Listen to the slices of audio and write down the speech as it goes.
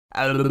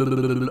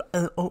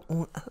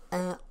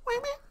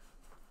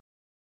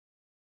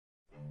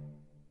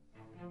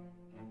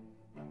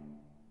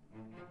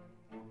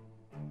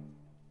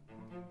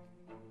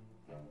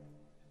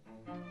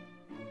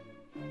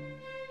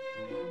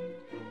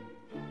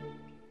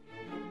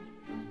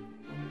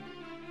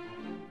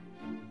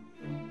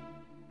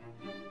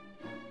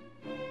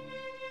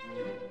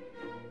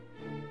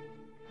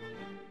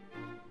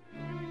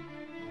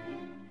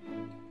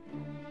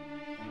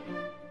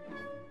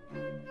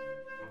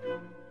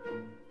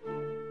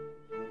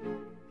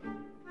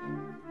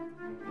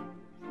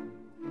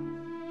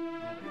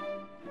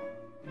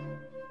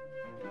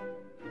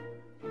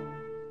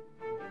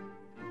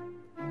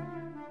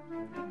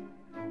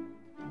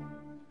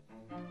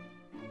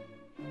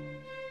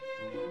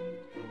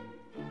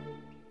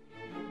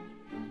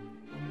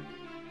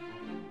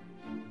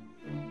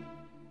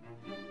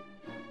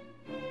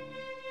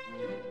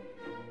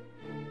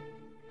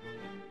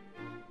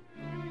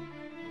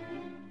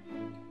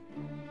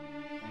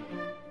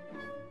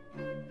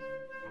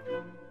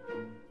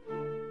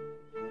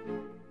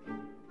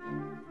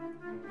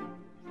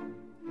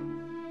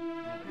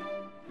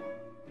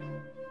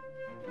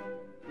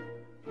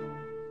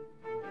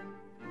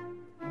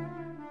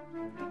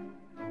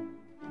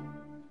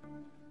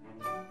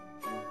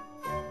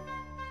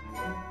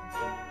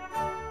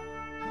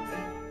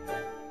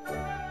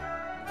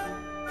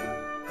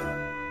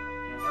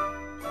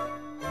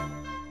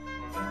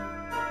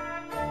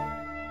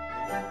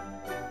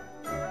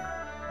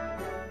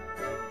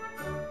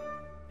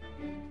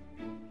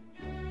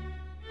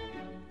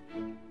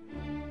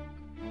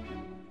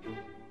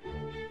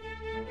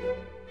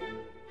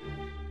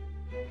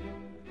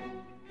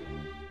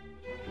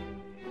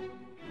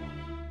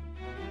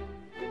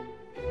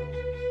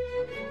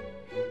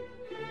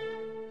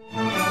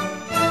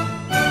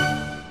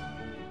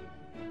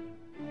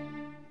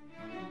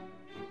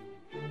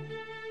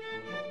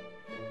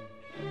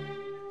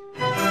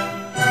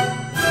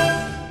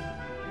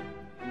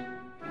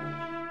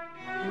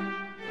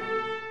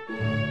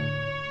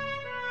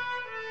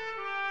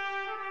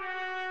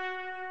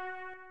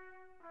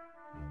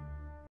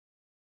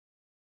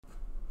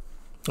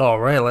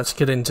Alright, let's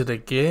get into the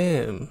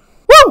game.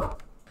 Woo!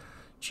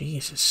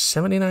 Jesus,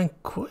 79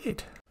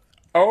 quid.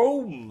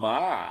 Oh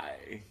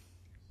my.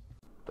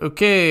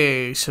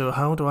 Okay, so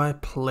how do I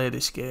play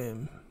this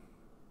game?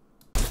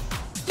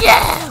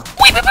 Yeah!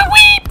 Weep, weep,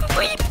 weep,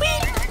 weep,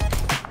 weep,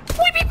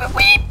 weep, weep,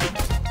 weep.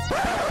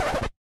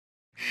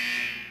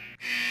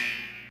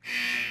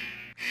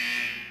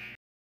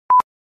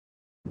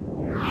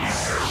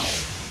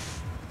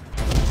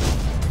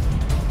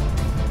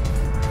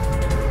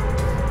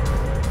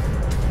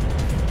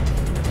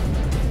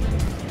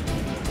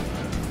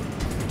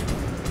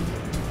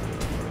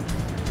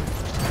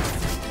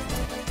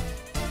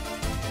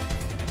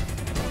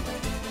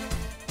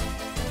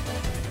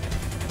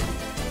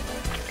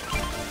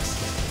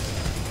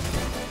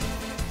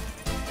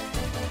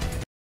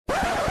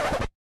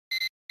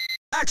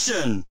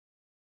 Action!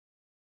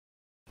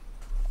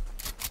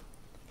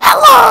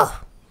 Hello!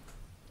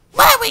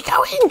 Where are we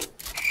going?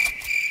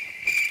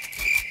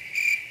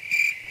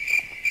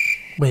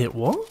 Wait,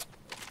 what?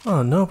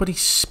 Oh, nobody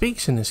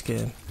speaks in this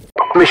game.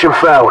 Mission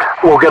failed.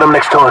 We'll get them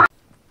next time.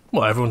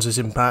 What, everyone's just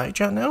in party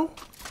chat now?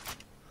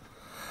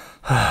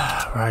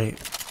 Right.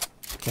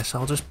 Guess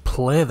I'll just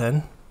play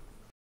then.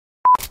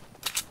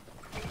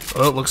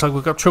 Oh, looks like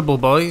we've got trouble,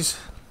 boys.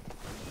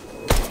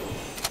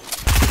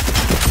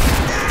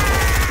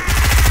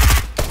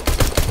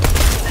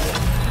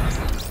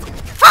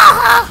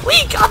 Haha!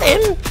 We got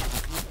him!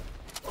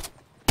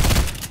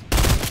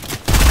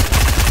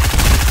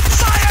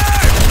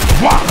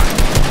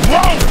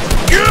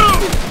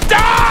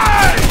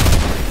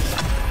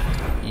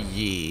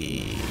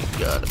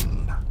 Got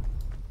him.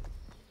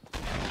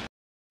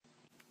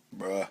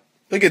 Bruh,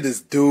 look at this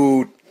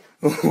dude.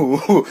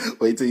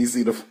 Wait till you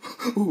see the.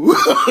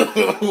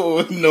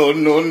 No,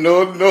 no,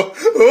 no, no.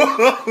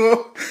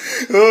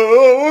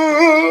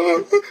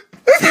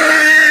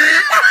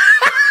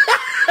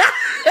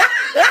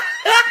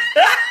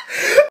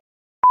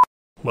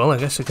 Well, I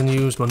guess I can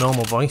use my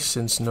normal voice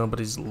since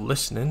nobody's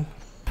listening.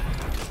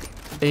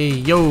 Hey,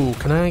 yo,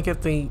 can I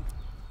get the...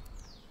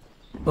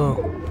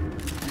 Oh.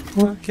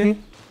 Okay.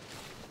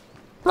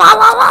 La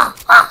la la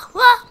la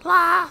la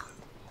la.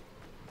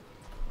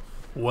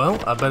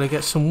 Well, I better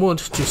get some wood,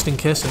 just in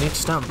case I need to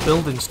start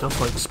building stuff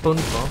like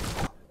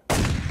SpongeBob.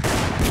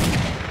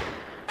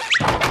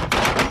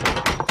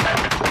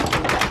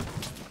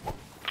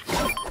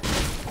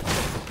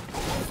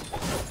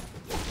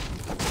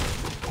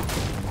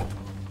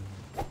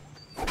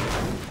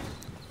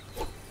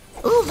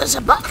 Ooh, there's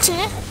a box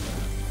here.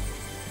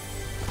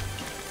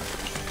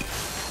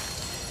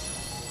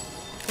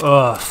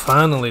 Oh,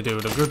 finally,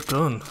 dude, a good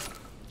gun.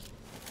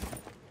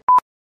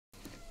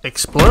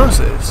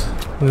 Explosives?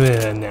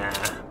 Nah.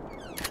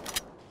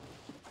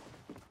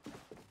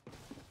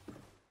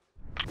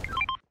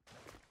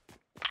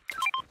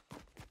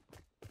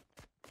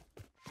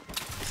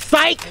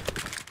 Psych!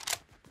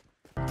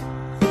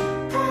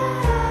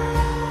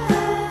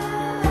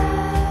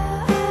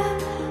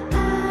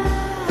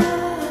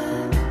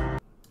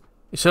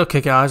 It's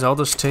okay, guys. I'll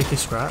just take your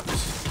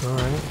scraps.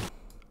 Alright.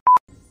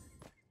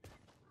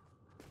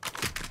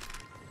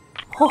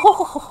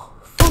 Oh,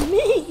 for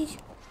me.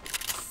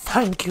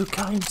 Thank you,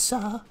 kind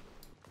sir.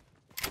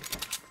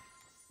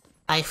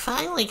 I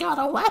finally got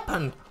a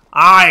weapon.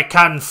 I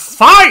can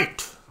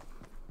fight!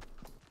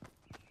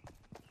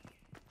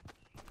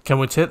 Can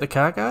we take the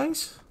car,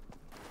 guys?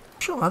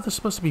 Sure, there's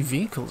supposed to be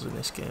vehicles in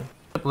this game.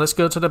 Let's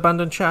go to the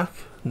abandoned shack.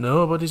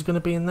 Nobody's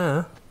gonna be in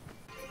there.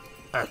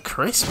 A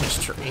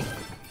Christmas tree?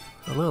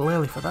 A little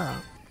early for that.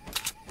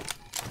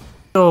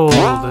 Oh,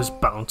 there's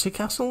bounty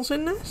castles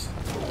in this?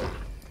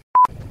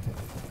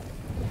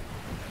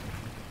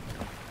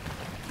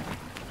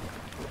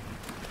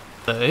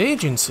 The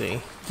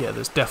agency? Yeah,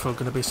 there's definitely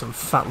gonna be some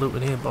fat loot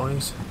in here,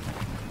 boys.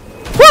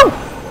 Woo!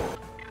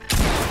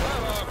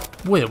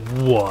 Wait,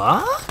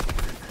 what?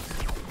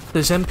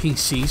 There's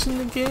NPCs in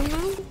the game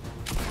now?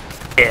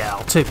 Yeah,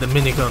 I'll take the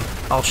minigun.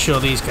 I'll show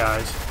these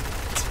guys.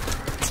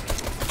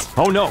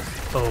 Oh no!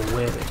 Oh,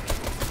 wait.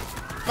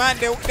 Man,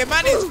 the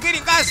man is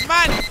getting us,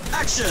 man!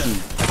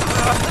 Action!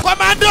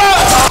 Commando!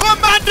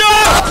 Commando!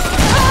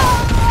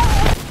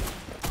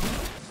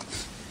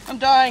 I'm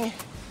dying.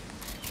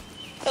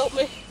 Help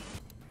me.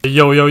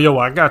 Yo,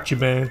 I got you,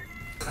 man.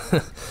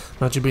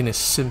 Imagine being a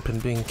simp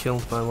and being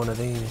killed by one of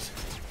these.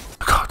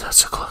 God, that's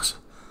so close.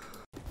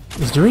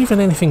 Is there even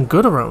anything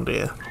good around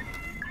here?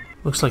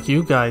 Looks like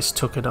you guys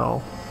took it all.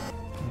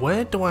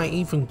 Where do I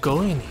even go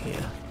in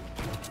here?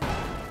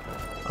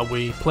 Are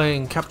we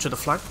playing Capture the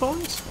Flag,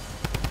 boys?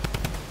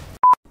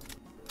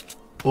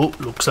 Oh,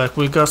 looks like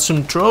we got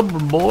some trouble,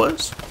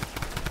 boys.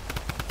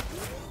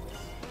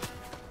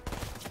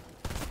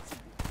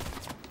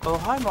 Oh,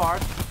 hi, Mark.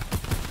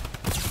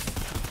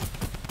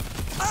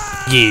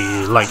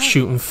 Yeah, like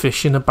shooting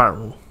fish in a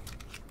barrel.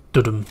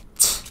 Dudum.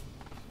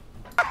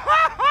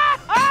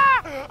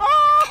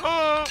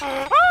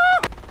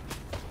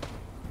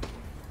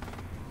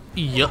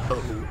 Yo.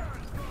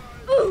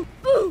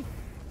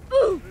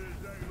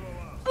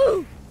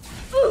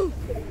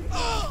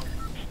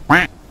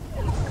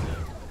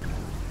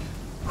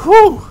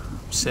 Whew,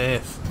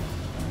 safe.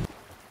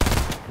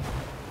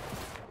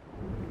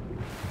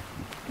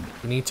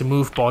 We need to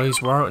move,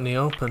 boys. We're out in the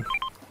open.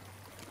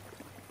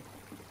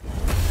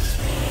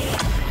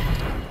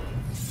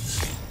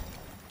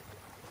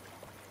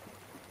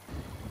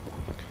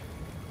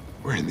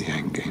 We're in the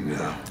end game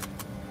now.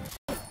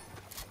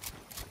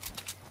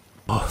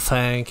 Oh,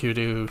 thank you,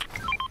 dude.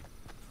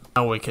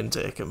 Now we can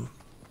take him.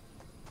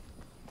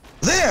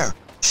 There!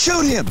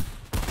 Shoot him!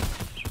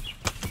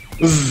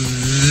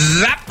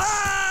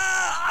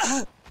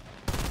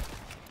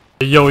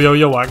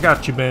 Yo, I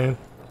got you, man.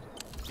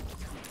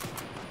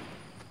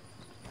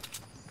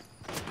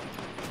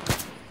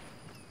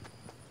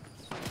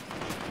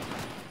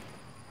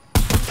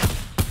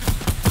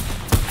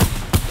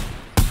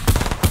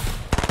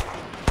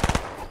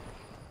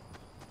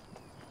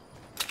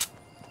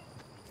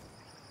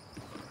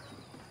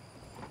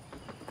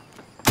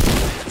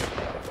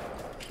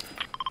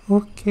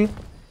 Okay.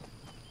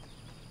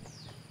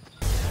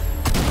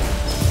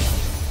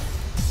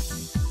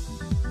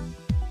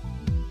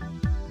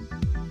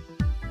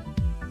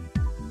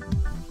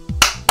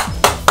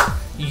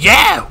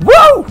 Yeah!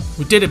 Woo!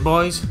 We did it,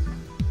 boys.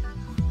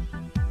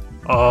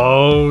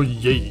 Oh,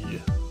 yeah.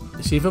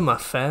 It's even my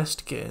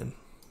first game.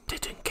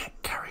 Didn't get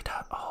carried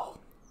at all.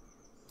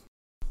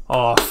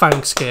 Oh,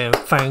 thanks, game.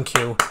 Thank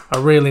you. I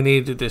really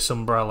needed this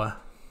umbrella.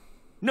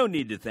 No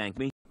need to thank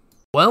me.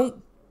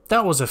 Well,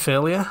 that was a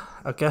failure.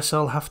 I guess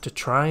I'll have to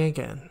try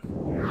again.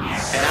 And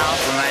now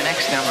for my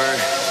next number,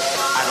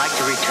 I'd like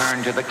to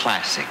return to the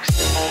classics.